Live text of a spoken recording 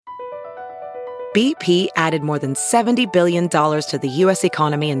BP added more than $70 billion to the U.S.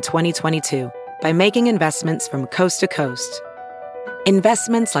 economy in 2022 by making investments from coast to coast.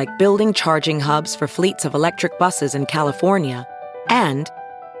 Investments like building charging hubs for fleets of electric buses in California and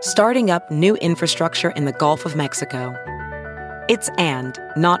starting up new infrastructure in the Gulf of Mexico. It's and,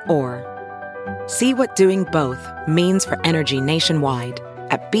 not or. See what doing both means for energy nationwide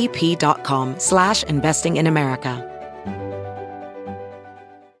at bp.com/investing in America.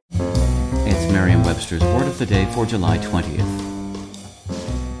 It's Merriam-Webster's Word of the Day for July 20th.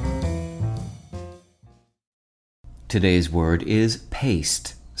 Today's word is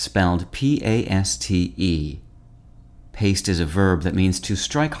paste, spelled P-A-S-T-E. Paste is a verb that means to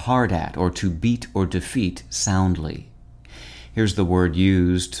strike hard at or to beat or defeat soundly. Here's the word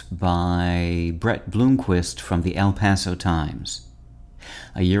used by Bret Bloomquist from the Paso Times.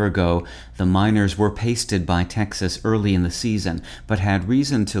 A year ago, the miners were pasted by Texas early in the season, but had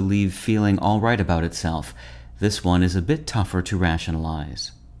reason to leave feeling all right about itself. This one is a bit tougher to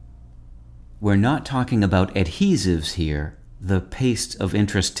rationalize. We're not talking about adhesives here. The paste of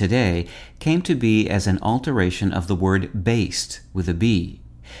interest today came to be as an alteration of the word baste with a B,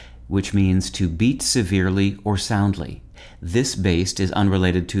 which means to beat severely or soundly. This baste is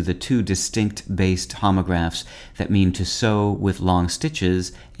unrelated to the two distinct baste homographs that mean to sew with long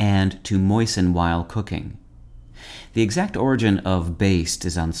stitches and to moisten while cooking. The exact origin of baste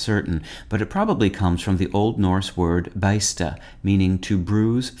is uncertain, but it probably comes from the Old Norse word beysta, meaning to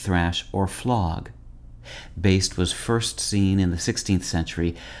bruise, thrash, or flog. Baste was first seen in the 16th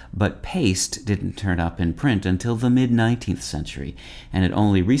century, but paste didn't turn up in print until the mid-19th century, and it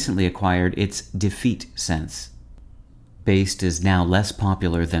only recently acquired its defeat sense. Baste is now less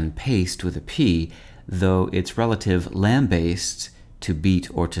popular than paste with a P, though its relative lambaste, to beat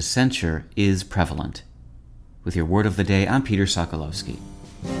or to censure, is prevalent. With your Word of the Day, I'm Peter Sokolowski.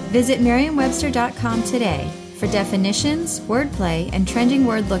 Visit Merriam-Webster.com today for definitions, wordplay, and trending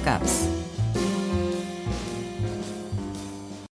word lookups.